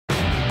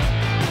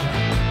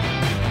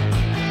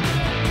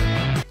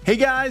Hey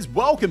guys,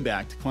 welcome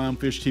back to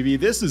Clownfish TV.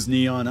 This is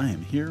Neon. I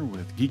am here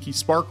with Geeky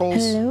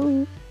Sparkles.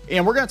 Hello.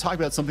 And we're going to talk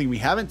about something we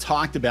haven't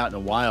talked about in a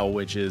while,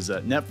 which is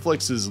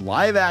Netflix's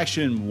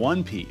live-action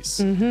One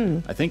Piece.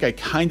 I think I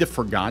kind of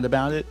forgot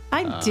about it.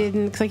 I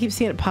didn't, because I keep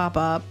seeing it pop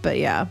up, but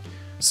yeah.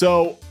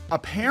 So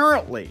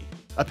apparently,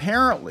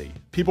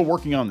 people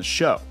working on the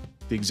show,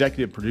 the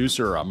executive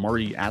producer,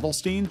 Marty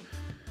Adelstein,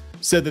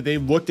 said that they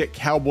looked at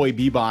Cowboy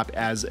Bebop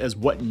as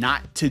what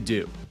not to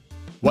do.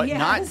 What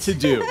not to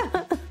do.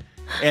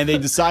 And they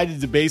decided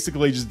to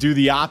basically just do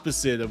the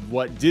opposite of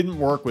what didn't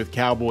work with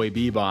Cowboy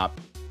Bebop.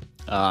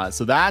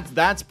 So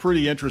that's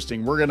pretty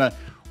interesting. We're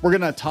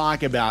gonna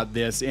talk about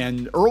this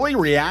and early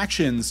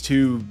reactions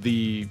to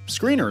the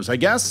screeners. I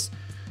guess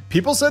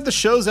people said the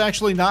show's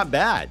actually not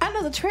bad. I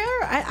know the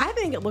trailer. I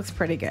think it looks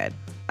pretty good.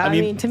 I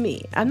mean, to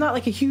me, I'm not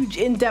like a huge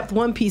in-depth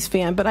One Piece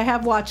fan, but I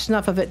have watched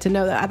enough of it to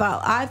know that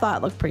I thought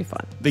it looked pretty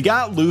fun. They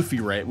got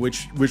Luffy right,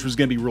 which was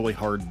going to be really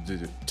hard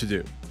to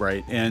do,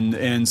 right?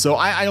 And so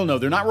I don't know.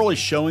 They're not really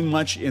showing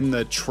much in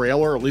the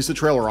trailer. At least the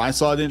trailer I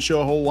saw didn't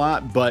show a whole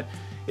lot, but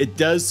it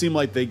does seem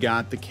like they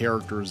got the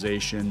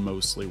characterization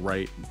mostly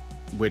right,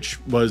 which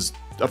was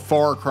a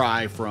far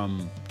cry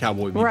from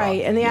Cowboy Bebop.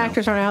 Right, and the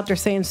actors aren't out there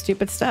saying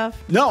stupid stuff.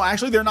 No,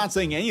 actually, they're not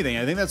saying anything.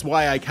 I think that's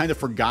why I kind of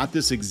forgot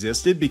this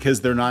existed,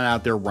 because they're not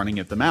out there running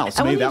at the mouth.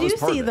 So and maybe when that you was do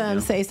part see of it,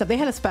 them say stuff, they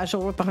had a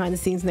special behind the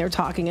scenes and they were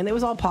talking, and it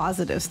was all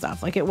positive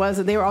stuff. Like it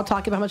was, they were all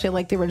talking about how much they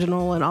liked the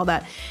original and all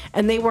that,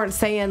 and they weren't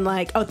saying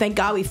like, "Oh, thank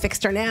God we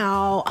fixed her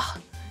now."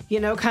 You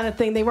know, kind of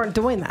thing. They weren't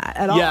doing that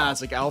at all. Yeah, it's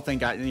like, oh, thank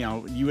God,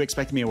 you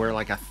expect me to wear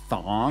like a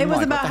thong? It was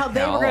like, about how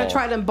they were going to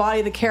try to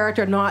embody the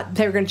character, not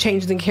they were going to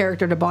change the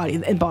character to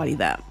embody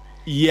them.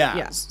 Yeah.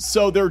 Yes.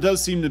 So there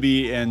does seem to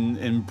be an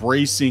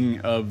embracing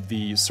of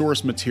the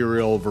source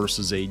material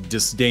versus a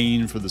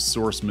disdain for the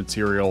source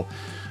material.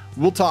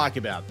 We'll talk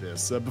about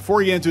this. Before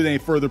we get into it any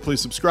further,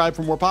 please subscribe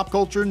for more pop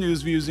culture,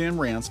 news, views, and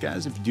rants,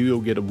 guys. If you do, you'll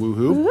get a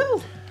woohoo.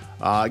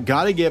 Woohoo.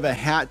 Gotta give a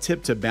hat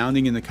tip to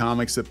Bounding in the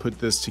Comics that put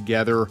this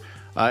together.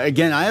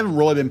 Again, I haven't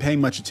really been paying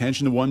much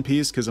attention to One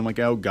Piece because I'm like,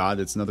 oh God,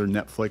 it's another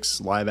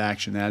Netflix live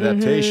action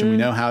adaptation. We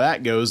know how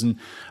that goes. And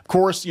of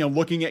course,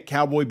 looking at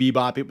Cowboy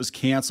Bebop, it was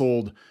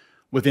canceled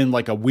within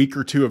like a week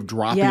or two of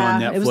dropping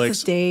on Netflix. It was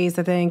just days,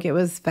 I think. It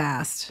was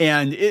fast.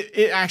 And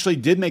it actually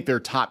did make their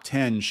top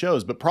 10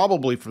 shows, but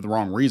probably for the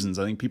wrong reasons.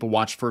 I think people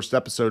watched the first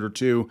episode or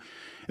two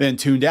and then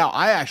tuned out.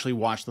 I actually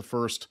watched the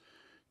first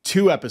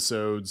 2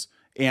 episodes,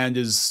 and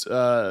is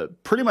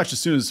pretty much as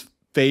soon as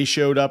Faye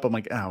showed up, I'm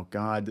like, oh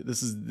God,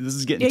 this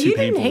is getting too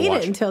painful to watch. You didn't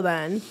hate it until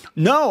then.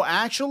 No,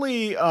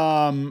 actually,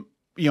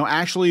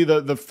 actually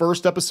the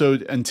first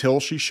episode until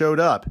she showed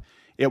up,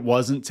 it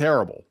wasn't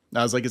terrible.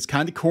 I was like, it's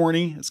kind of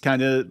corny. It's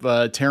kind of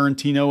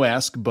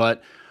Tarantino-esque,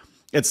 but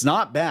it's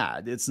not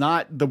bad. It's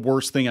not the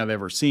worst thing I've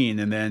ever seen.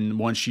 And then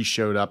once she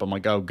showed up, I'm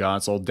like, oh God,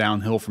 it's all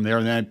downhill from there.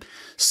 And then I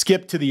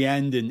skipped to the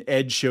end and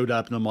Ed showed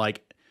up and I'm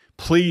like,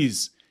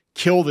 please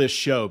kill this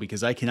show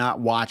because I cannot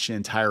watch an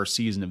entire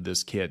season of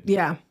this kid.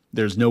 Yeah.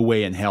 There's no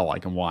way in hell I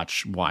can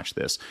watch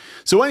this.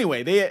 So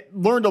anyway, they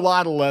learned a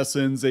lot of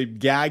lessons. They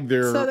gagged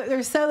their...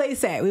 So they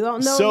say. We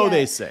won't know so yet.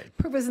 They say.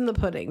 Proof is in the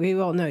pudding. We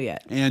won't know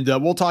yet. And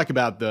we'll talk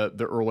about the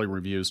early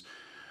reviews.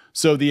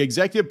 So the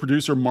executive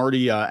producer,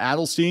 Marty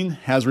Adelstein,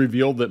 has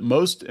revealed that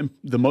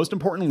the most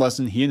important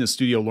lesson he and his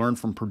studio learned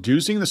from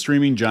producing the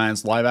streaming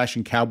giant's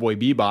live-action Cowboy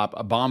Bebop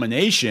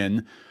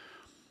abomination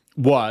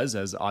was,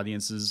 as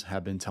audiences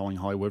have been telling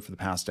Hollywood for the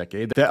past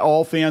decade, that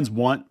all fans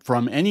want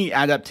from any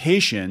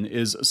adaptation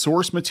is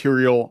source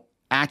material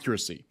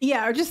accuracy.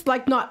 Yeah, or just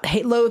like not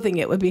loathing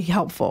it would be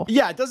helpful.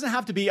 Yeah, it doesn't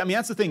have to be, I mean,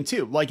 that's the thing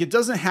too. Like, it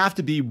doesn't have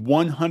to be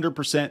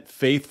 100%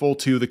 faithful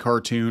to the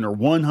cartoon or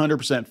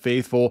 100%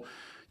 faithful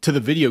to the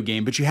video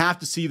game, but you have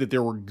to see that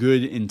there were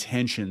good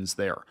intentions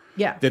there.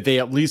 Yeah. That they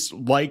at least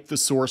liked the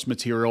source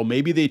material.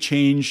 Maybe they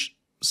change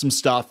some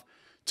stuff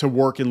to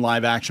work in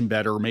live action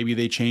better. Maybe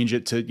they change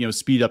it to,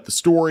 speed up the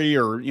story,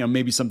 or,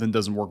 maybe something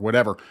doesn't work,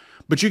 whatever.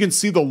 But you can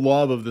see the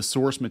love of the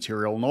source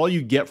material, and all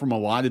you get from a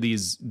lot of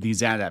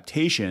these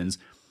adaptations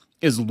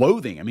is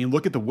loathing. I mean,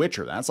 look at The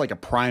Witcher. That's like a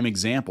prime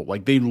example.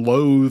 Like, they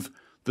loathe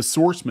the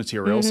source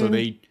material, so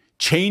they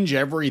change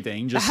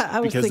everything just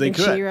because they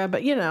could. She-Ra,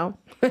 but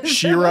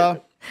She-Ra,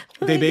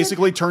 they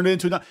basically turned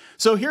it into...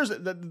 So here's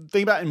the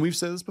thing about, and we've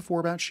said this before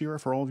about She-Ra,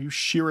 for all of you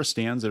She-Ra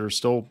stans that are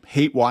still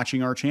hate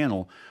watching our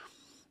channel,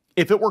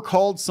 if it were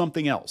called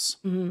something else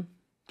and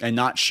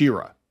not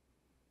She-Ra,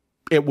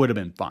 it would have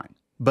been fine.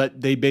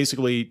 But they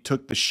basically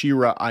took the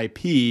She-Ra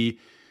IP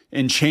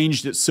and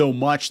changed it so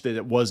much that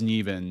it wasn't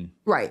even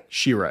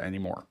She-Ra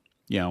anymore.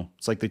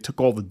 It's like they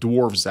took all the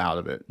dwarves out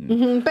of it.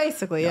 And,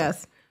 basically,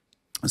 yes.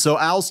 So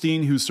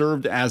Adelstein, who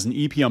served as an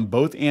EP on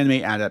both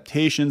anime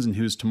adaptations and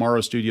whose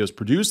Tomorrow Studios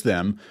produced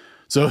them,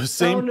 so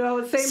same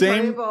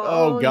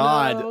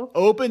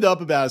opened up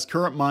about his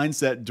current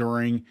mindset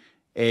during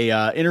a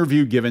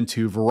interview given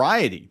to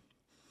Variety.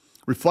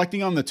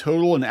 Reflecting on the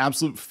total and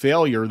absolute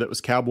failure that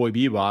was Cowboy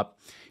Bebop,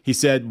 he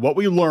said, "What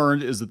we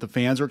learned is that the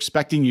fans are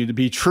expecting you to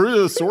be true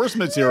to the source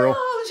material."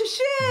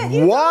 Oh,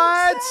 shit!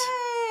 What?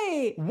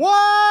 way.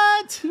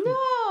 What?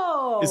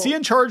 No. Is he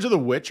in charge of The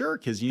Witcher?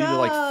 Because you need to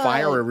like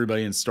fire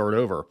everybody and start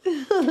over.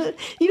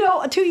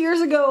 2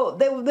 years ago,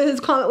 his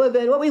comment would have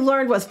been, what we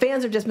learned was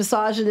fans are just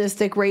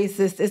misogynistic,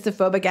 racist,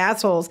 istophobic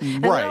assholes.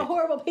 And they're all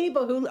horrible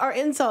people who are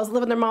incels,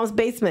 live in their mom's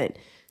basement.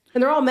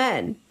 And they're all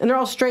men. And they're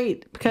all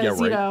straight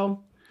because,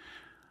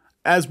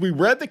 As we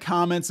read the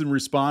comments in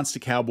response to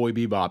Cowboy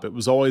Bebop, it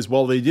was always,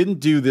 well, they didn't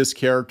do this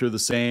character the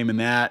same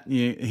and that.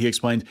 He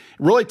explained, it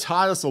really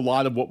taught us a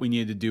lot of what we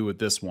needed to do with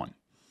this one.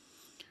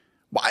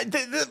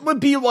 That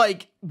would be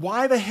like,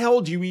 why the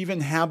hell do you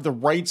even have the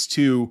rights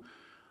to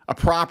a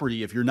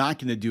property if you're not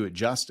going to do it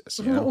justice?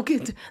 You know?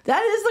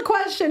 That is the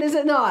question, is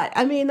it not?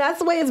 I mean, that's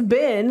the way it's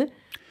been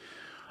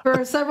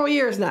for several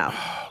years now.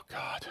 Oh,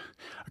 God.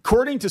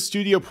 According to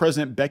studio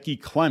president Becky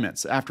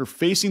Clements, after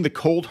facing the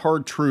cold,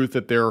 hard truth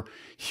that their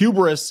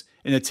hubris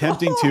in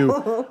attempting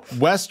to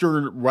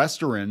westernize,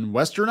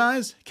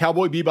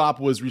 Cowboy Bebop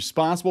was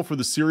responsible for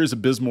the series'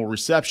 abysmal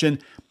reception.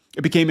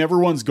 It became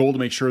everyone's goal to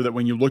make sure that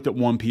when you looked at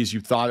One Piece, you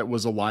thought it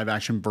was a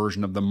live-action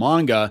version of the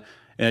manga,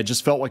 and it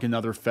just felt like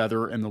another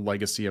feather in the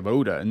legacy of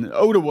Oda. And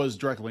Oda was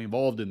directly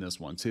involved in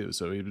this one too,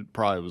 so he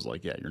probably was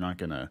like, "Yeah, you're not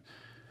gonna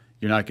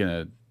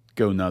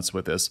go nuts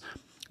with this."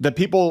 That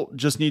people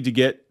just need to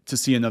get to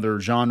see another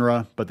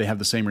genre, but they have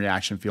the same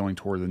reaction feeling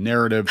toward the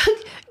narrative.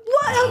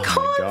 What a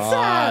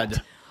concept!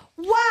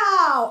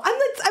 Wow.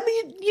 I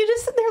mean, you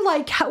just sit there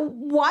like,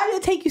 why did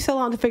it take you so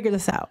long to figure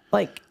this out?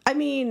 Like, I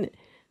mean,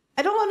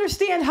 I don't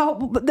understand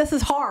how this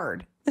is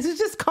hard. This is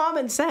just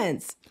common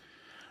sense.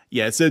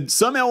 Yeah, it said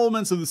some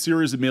elements of the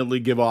series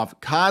admittedly give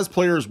off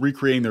cosplayers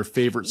recreating their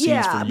favorite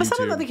scenes from YouTube. But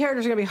some of the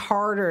characters are going to be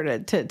harder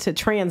to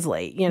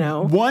translate,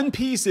 One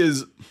Piece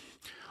is...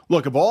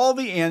 Look, of all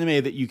the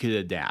anime that you could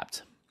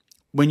adapt,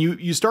 when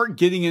you start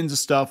getting into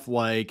stuff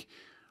like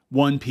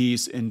One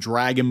Piece and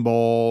Dragon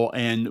Ball,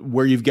 and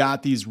where you've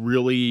got these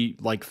really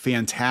like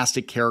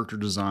fantastic character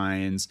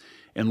designs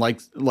and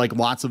like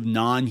lots of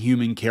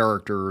non-human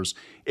characters,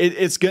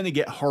 it's going to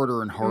get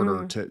harder and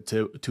harder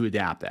to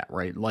adapt that,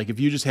 right? Like if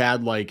you just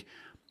had like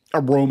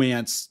a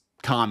romance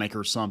comic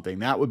or something,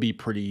 that would be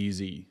pretty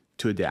easy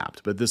to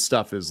adapt. But this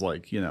stuff is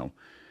like,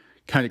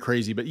 kind of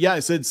crazy. But yeah, I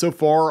said so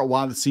far, a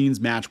lot of the scenes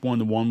match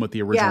 1-to-1 with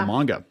the original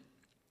manga.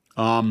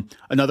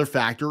 Another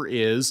factor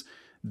is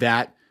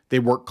that they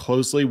work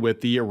closely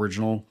with the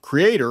original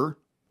creator,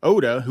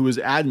 Oda, who is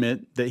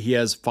adamant that he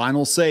has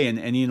final say in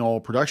any and all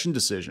production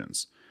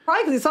decisions.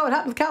 Probably because he saw what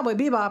happened with Cowboy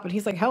Bebop and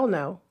he's like, hell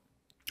no.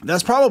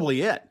 That's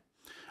probably it.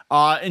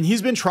 And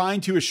he's been trying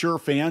to assure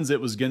fans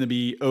it was going to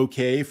be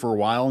okay for a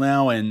while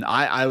now. And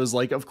I was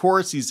like, of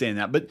course he's saying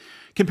that. But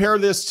compare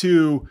this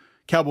to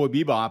Cowboy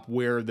Bebop,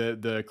 where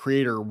the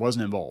creator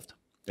wasn't involved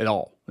at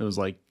all. It was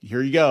like,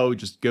 here you go,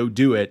 just go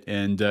do it.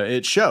 And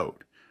it showed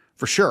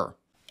for sure.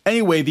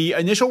 Anyway, the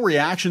initial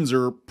reactions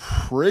are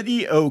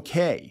pretty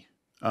okay.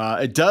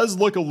 It does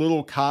look a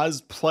little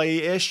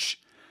cosplay-ish,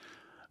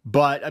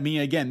 but I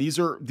mean, again, these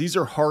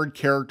are hard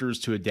characters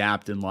to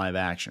adapt in live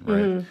action,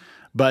 right?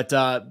 But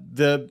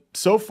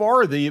so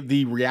far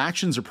the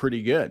reactions are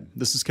pretty good.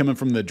 This is coming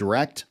from the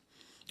direct.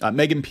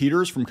 Megan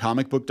Peters from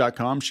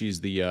comicbook.com.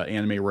 She's the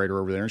anime writer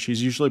over there.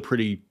 She's usually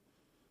pretty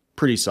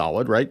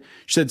solid, right?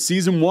 She said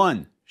season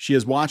 1, she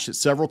has watched it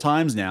several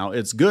times now.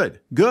 It's good.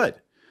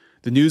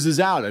 The news is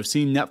out. I've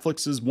seen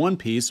Netflix's One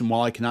Piece, and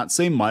while I cannot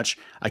say much,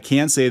 I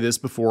can say this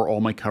before all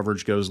my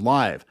coverage goes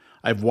live.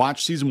 I've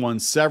watched season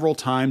 1 several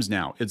times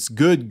now. It's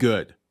good.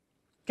 Like,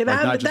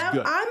 not just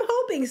good. I'm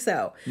hoping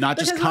so. Not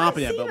just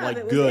competent, but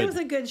like good. It was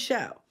a good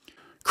show.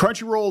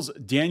 Crunchyroll's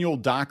Daniel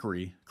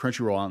Dockery,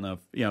 Crunchyroll, I don't know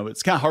if,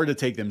 it's kind of hard to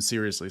take them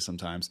seriously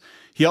sometimes.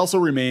 He also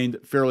remained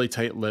fairly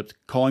tight-lipped,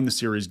 calling the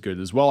series good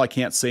as well. I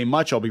can't say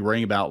much. I'll be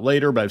writing about it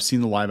later, but I've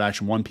seen the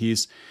live-action One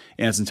Piece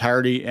in its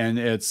entirety, and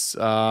it's,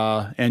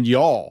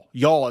 y'all,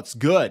 it's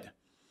good.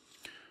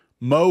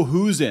 Mo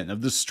Huzin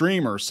of The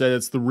Streamer said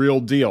it's the real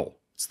deal.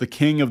 It's the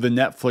king of the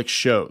Netflix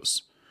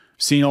shows.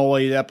 Seen all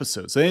 8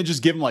 episodes. They didn't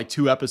just give him like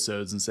 2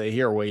 episodes and say,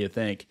 here, what do you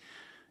think?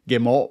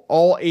 Give them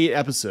all 8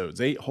 episodes,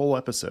 8 whole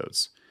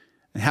episodes,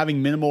 and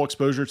having minimal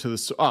exposure to the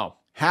source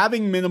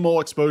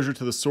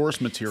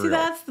material. See,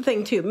 that's the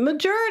thing too.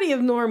 Majority of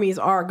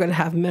normies are going to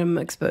have minimum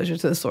exposure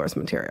to the source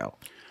material.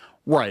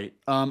 Right.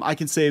 I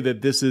can say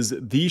that this is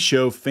the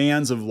show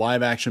fans of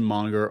live action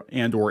manga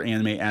and or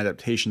anime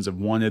adaptations have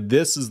wanted.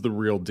 This is the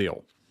real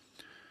deal.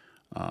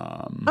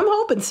 I'm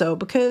hoping so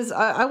because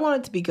I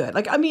want it to be good.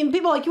 Like, I mean,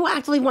 people are like, you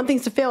actually want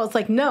things to fail. It's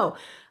like, no.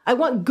 I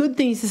want good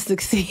things to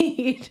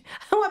succeed.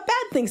 I want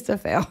bad things to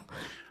fail.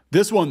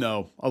 This one,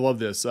 though, I love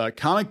this.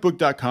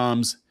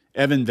 Comicbook.com's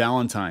Evan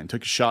Valentine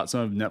took a shot at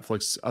some of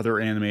Netflix's other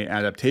anime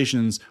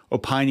adaptations,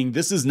 opining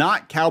this is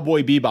not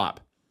Cowboy Bebop.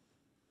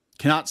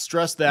 Cannot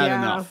stress that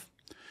enough.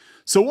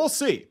 So we'll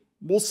see.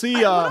 We'll see.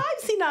 What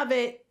I've seen of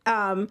it,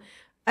 and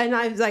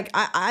I was like,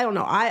 I don't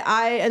know.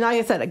 And like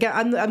I said,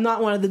 again, I'm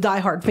not one of the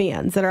diehard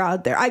fans that are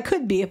out there. I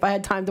could be if I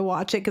had time to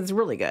watch it because it's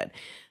really good.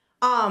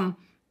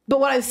 But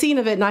what I've seen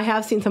of it, and I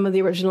have seen some of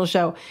the original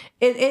show,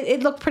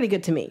 it looked pretty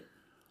good to me.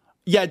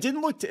 Yeah, it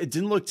didn't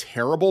look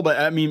terrible, but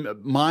I mean,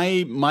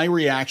 my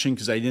reaction,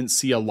 because I didn't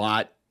see a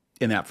lot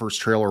in that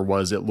first trailer,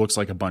 was it looks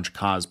like a bunch of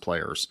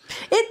cosplayers.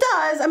 It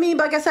does. I mean,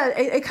 like I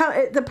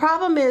said, the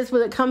problem is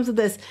when it comes to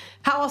this,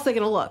 how else are they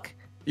going to look?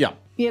 Yeah.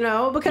 You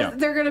know, because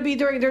they're going to be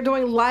they're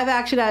doing live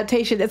action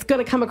adaptation. It's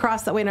going to come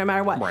across that way no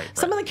matter what. Right,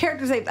 Some of the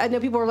characters, I know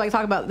people were like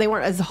talking about, they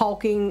weren't as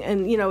hulking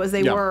and, you know, as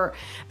they were.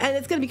 And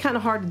it's going to be kind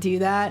of hard to do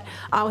that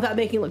without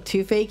making it look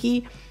too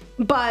fakey.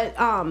 But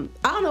I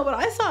don't know, what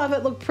I saw of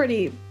it looked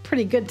pretty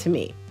good to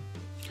me.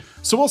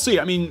 So we'll see.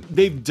 I mean,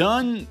 they've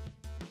done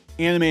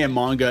anime and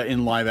manga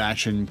in live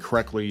action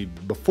correctly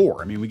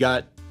before. I mean, we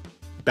got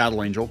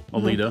Battle Angel,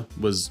 Alita,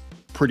 was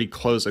pretty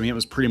close. I mean, it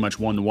was pretty much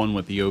 1-to-1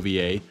 with the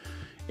OVA.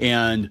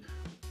 And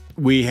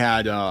we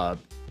had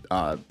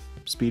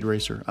Speed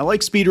Racer. I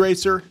like Speed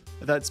Racer.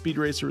 I thought Speed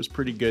Racer was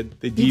pretty good.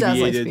 They deviated. He does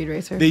like Speed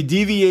Racer. They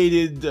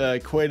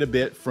deviated quite a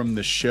bit from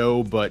the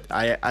show, but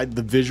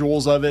the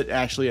visuals of it,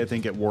 actually, I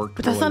think it worked.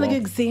 But that's not a good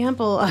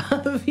example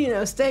of, you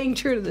know, staying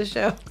true to the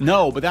show.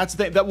 No, but that's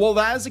the thing. Well,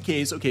 that is the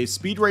case. Okay,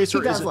 Speed Racer.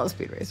 He does love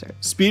Speed Racer.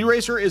 Speed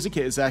Racer is a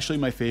case. It's actually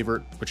my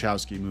favorite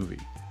Wachowski movie.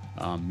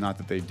 Not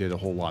that they did a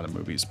whole lot of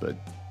movies, but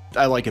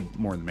I like it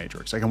more than The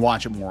Matrix. I can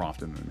watch it more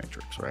often than The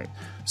Matrix, right?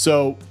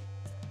 So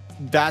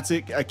that's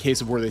a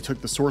case of where they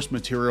took the source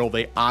material.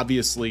 They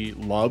obviously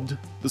loved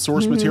the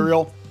source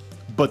material,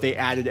 but they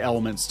added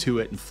elements to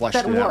it and fleshed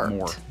it out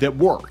more. That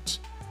worked.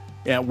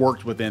 And it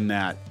worked within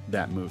that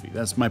movie.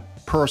 That's my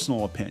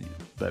personal opinion.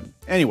 But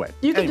anyway.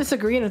 You can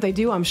disagree, and if they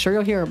do, I'm sure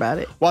you'll hear about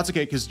it. Well, that's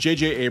okay, because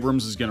J.J.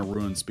 Abrams is going to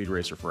ruin Speed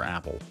Racer for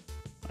Apple.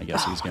 I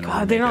guess he's going to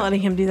God, they're not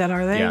letting him do that,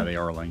 are they? Yeah, they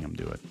are letting him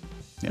do it.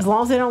 Yeah. As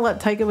long as they don't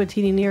let Taika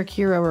Waititi near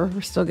Akira,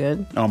 we're still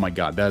good. Oh my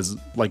God, that is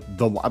like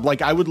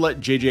I would let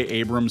J.J.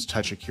 Abrams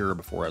touch Akira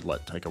before I'd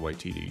let Taika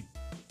Waititi.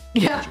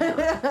 Yeah,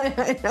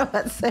 I know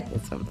that's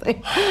saying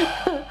something.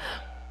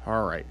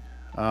 All right.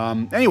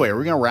 Anyway,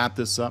 we're gonna wrap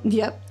this up.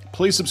 Yep.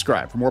 Please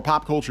subscribe for more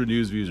pop culture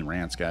news, views, and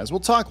rants, guys.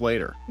 We'll talk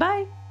later.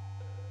 Bye.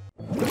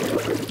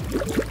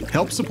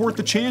 Help support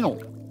the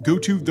channel. Go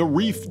to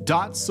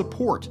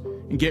thereef.support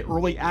and get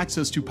early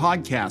access to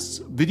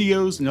podcasts,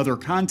 videos, and other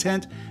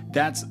content.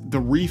 That's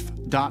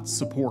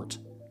thereef.support.